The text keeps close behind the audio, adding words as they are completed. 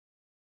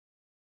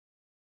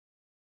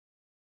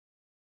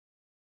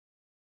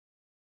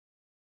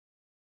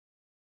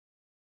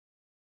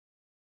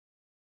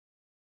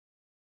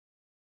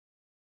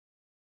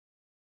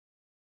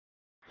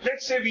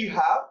let's say we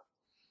have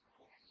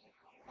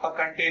a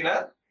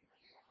container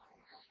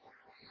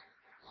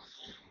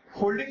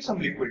holding some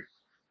liquid.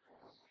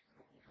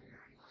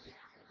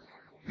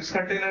 This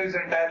container is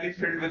entirely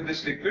filled with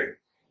this liquid.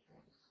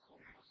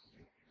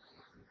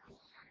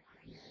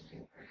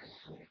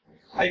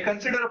 I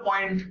consider a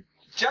point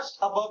just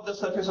above the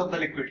surface of the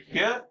liquid.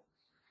 Here,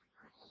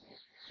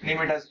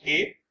 name it as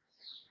A.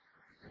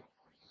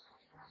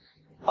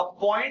 A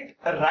point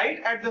right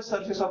at the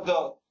surface of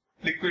the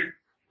liquid,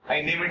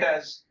 I name it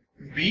as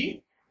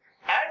B.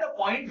 And a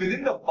point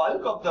within the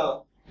bulk of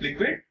the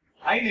liquid,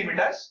 I name it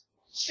as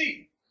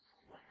C.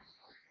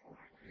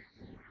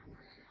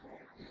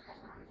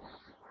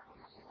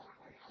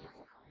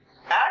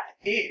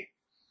 At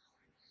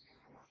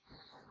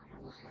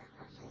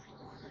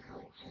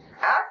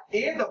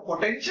A, the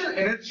potential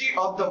energy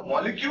of the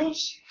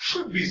molecules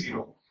should be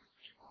 0.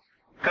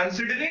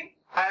 Considering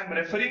I am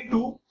referring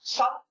to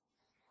some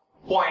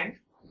point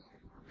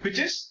which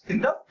is in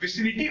the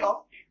vicinity of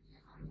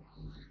A.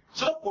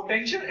 So the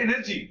potential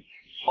energy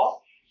of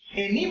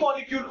any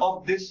molecule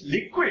of this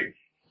liquid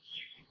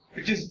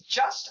which is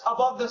just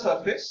above the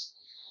surface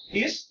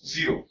is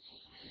 0.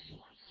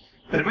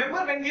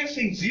 Remember, when we are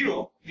saying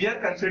 0, we are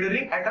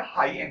considering at a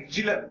high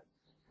energy level.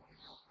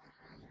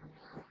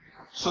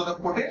 So the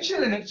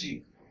potential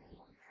energy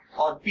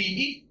or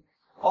PE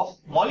of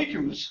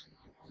molecules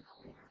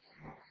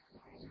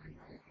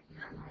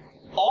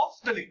of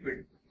the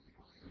liquid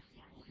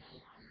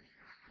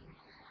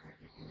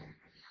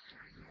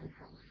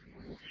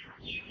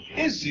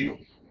is 0.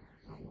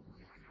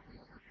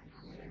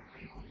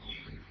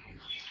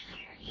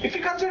 If we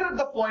consider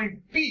the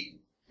point P,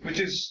 which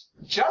is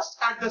just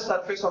at the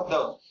surface of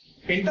the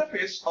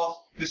interface of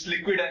this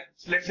liquid, and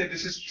let's say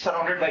this is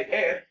surrounded by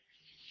air,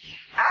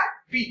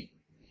 at P,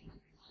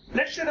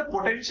 let's say the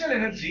potential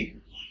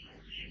energy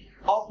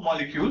of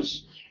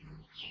molecules,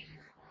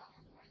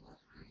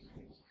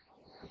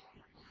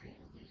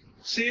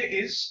 say,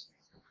 is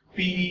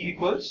PE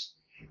equals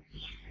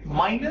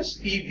minus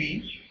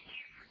EB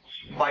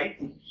by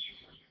 2.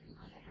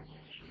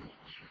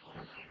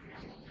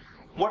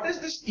 What is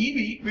this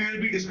EB? We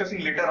will be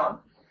discussing later on.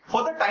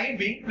 For the time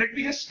being, let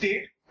me just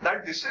state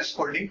that this is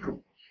holding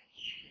true.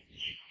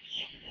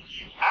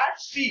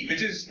 At C,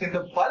 which is in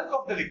the bulk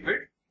of the liquid,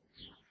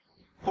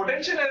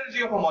 potential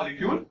energy of a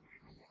molecule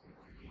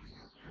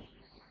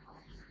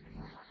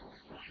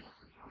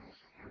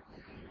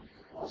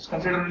let's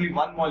consider only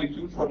one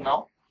molecule for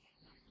now,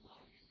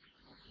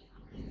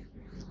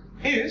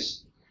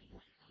 is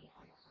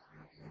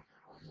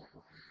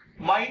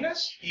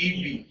minus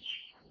EB.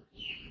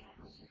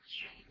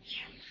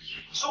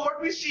 So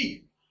what we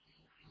see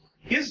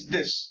is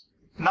this.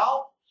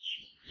 Now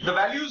the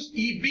values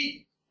EB,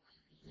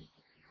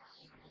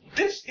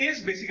 this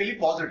is basically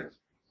positive.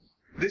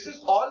 This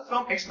is all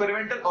from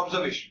experimental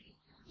observation.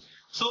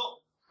 So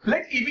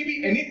let EB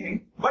be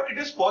anything, but it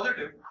is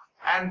positive.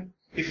 And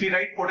if we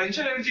write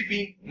potential energy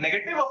being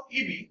negative of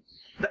EB,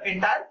 the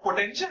entire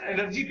potential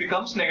energy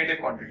becomes negative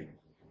quantity.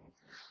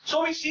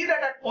 So we see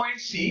that at point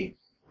C,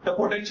 the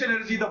potential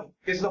energy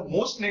is the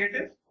most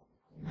negative,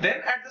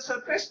 then at the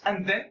surface,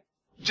 and then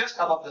just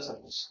above the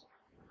surface.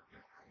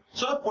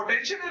 So the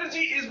potential energy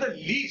is the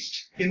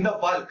least in the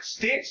bulk,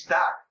 states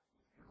that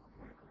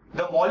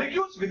the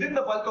molecules within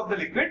the bulk of the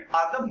liquid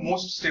are the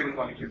most stable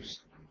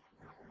molecules.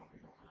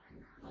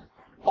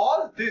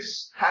 All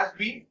this has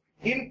been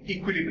in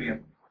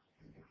equilibrium.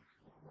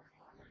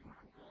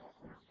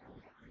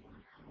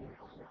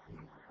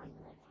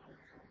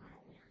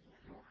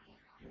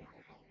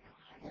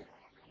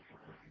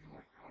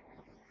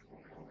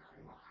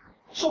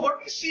 So what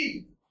we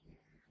see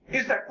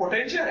is that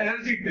potential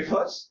energy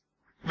differs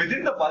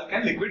within the bulk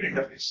and liquid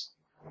interface.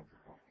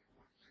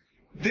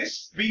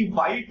 This being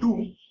by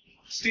 2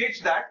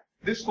 states that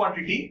this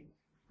quantity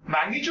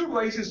magnitude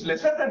wise is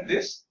lesser than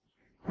this,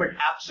 but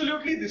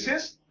absolutely this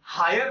is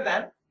higher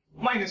than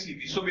minus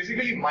EB. So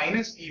basically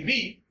minus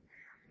EB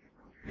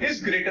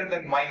is greater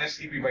than minus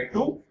EB by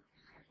 2,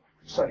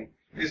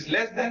 is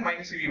less than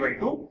minus EB by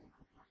 2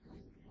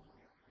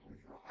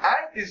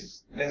 and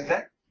is less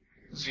than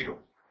 0.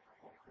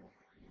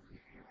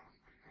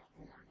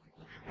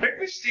 Let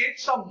me state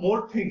some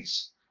more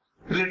things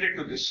related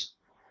to this.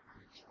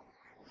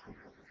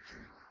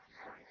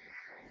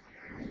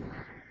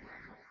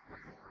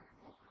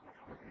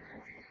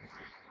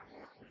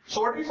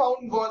 So what we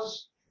found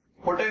was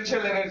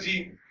potential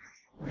energy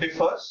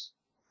differs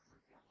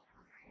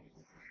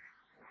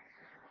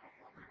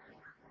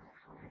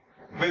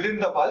within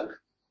the bulk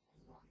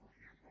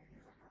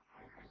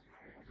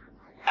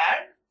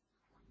and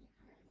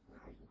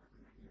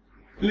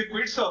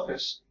liquid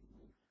surface.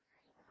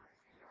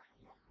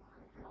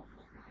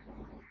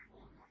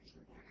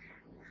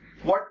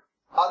 What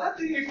other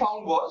thing we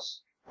found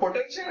was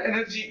potential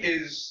energy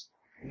is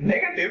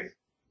negative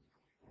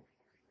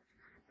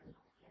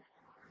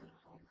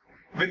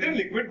within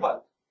liquid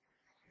bulk.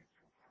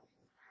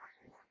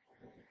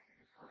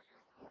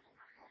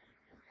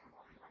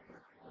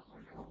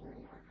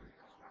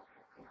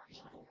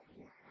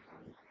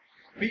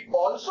 We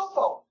also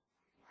found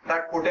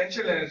that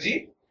potential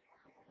energy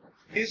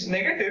is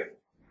negative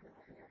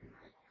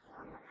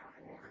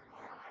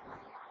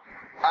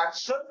at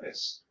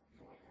surface,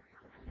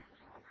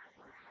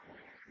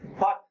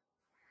 but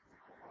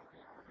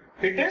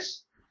it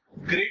is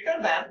greater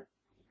than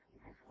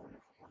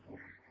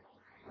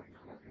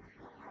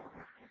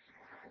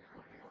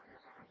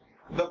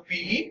the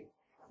PE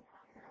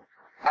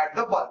at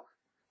the bulk.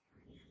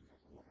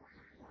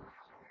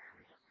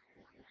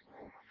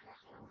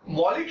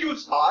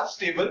 Molecules are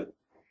stable,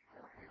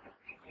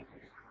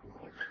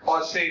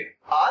 or say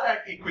are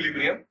at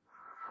equilibrium,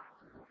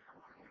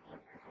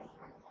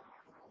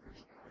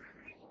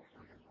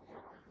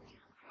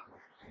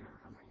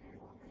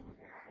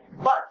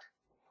 but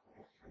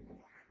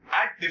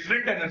at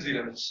different energy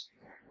levels.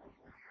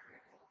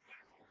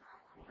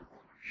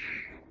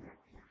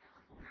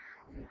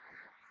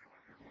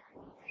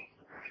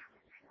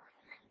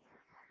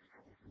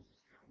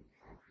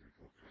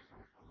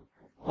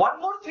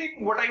 One more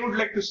thing what I would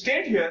like to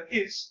state here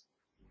is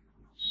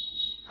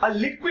a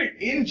liquid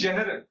in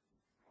general,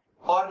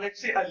 or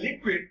let's say a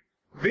liquid,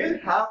 will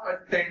have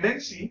a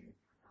tendency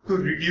to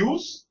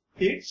reduce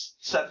its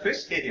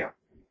surface area.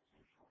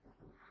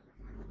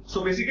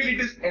 So basically it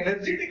is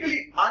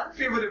energetically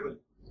unfavorable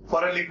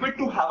for a liquid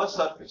to have a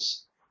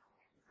surface.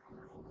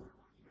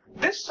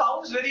 This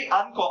sounds very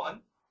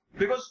uncommon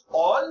because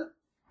all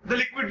the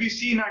liquid we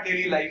see in our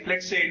daily life,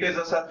 let's say it is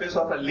a surface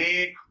of a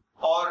lake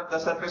or the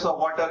surface of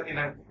water in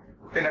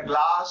a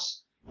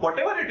glass,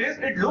 whatever it is,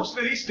 it looks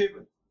very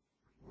stable.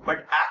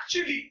 But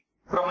actually,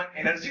 from an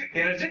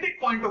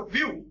energetic point of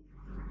view,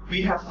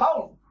 we have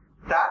found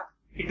that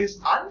it is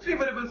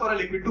unfavorable for a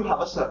liquid to have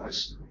a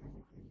surface.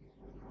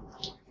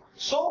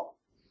 So,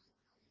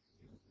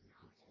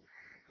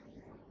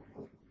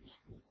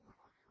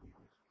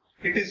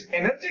 it is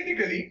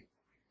energetically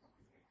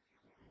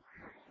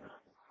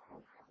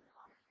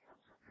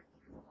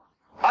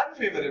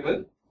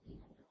unfavorable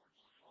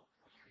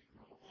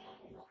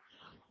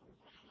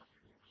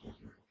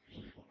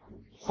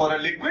for a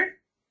liquid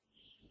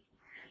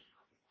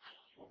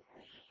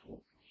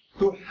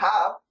to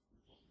have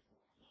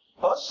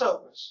a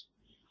surface.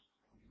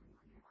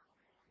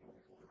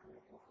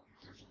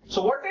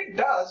 So what it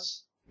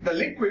does, the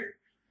liquid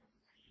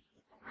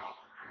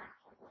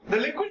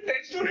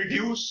tends to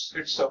reduce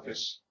its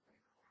surface.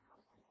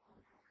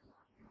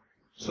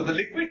 So the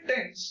liquid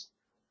tends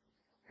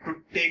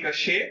to take a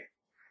shape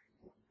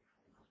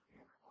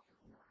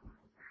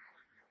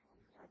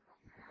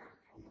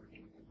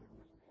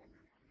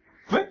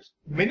with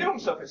minimum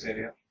surface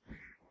area.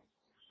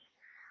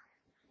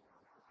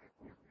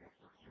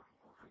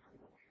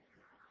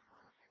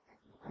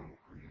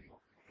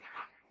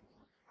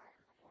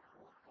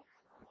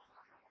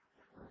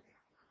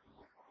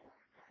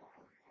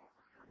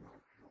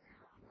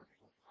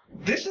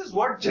 This is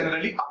what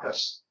generally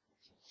occurs.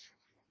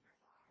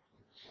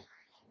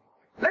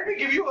 Let me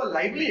give you a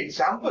lively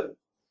example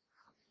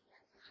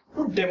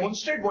to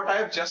demonstrate what I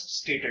have just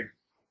stated.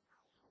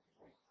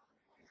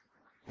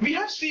 We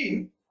have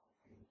seen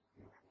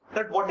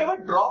that whatever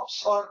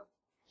drops or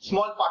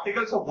small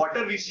particles of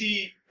water we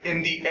see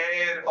in the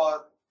air,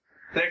 or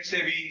let's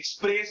say we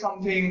spray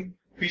something,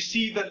 we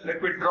see the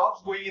liquid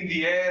drops going in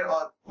the air,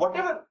 or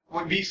whatever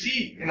we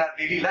see in our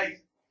daily life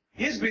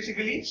is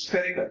basically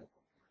spherical.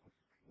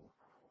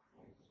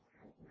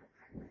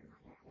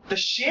 The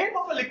shape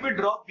of a liquid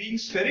drop being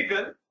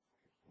spherical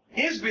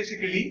is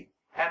basically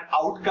an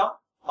outcome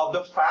of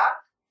the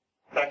fact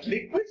that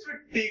liquids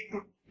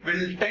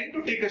will tend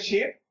to take a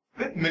shape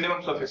with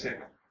minimum surface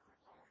area.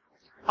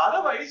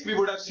 Otherwise, we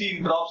would have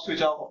seen drops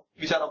which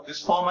are of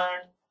this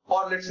format,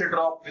 or let's say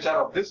drops which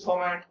are of this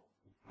format,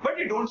 but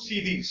we don't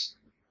see these.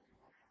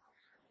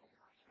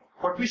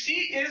 What we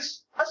see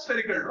is a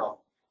spherical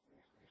drop.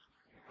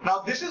 Now,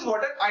 this is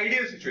what an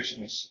ideal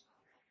situation is.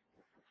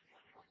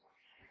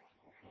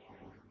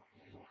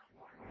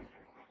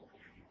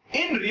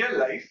 In real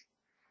life,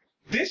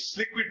 this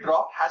liquid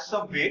drop has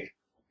some weight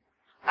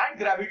and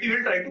gravity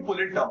will try to pull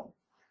it down.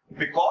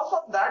 Because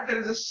of that,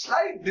 there is a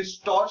slight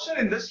distortion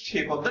in the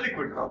shape of the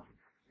liquid drop.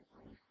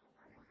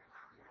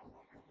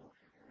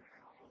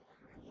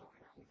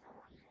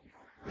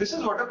 This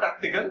is what a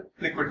practical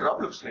liquid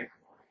drop looks like.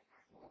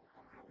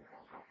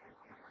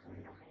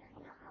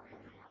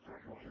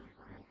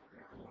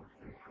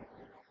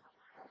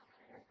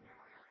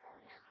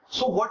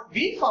 So what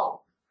we found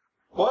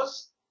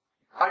was,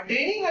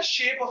 attaining a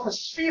shape of a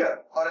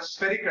sphere or a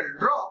spherical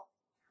drop,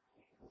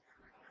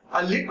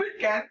 a liquid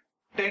can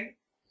tend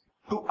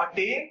to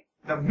attain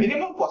the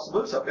minimum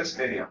possible surface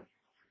area.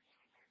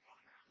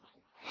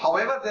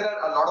 However, there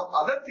are a lot of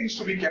other things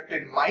to be kept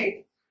in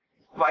mind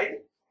while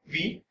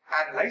we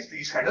analyze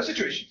these kind of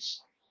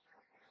situations.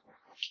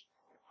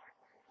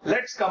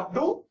 Let's come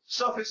to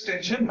surface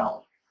tension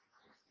now.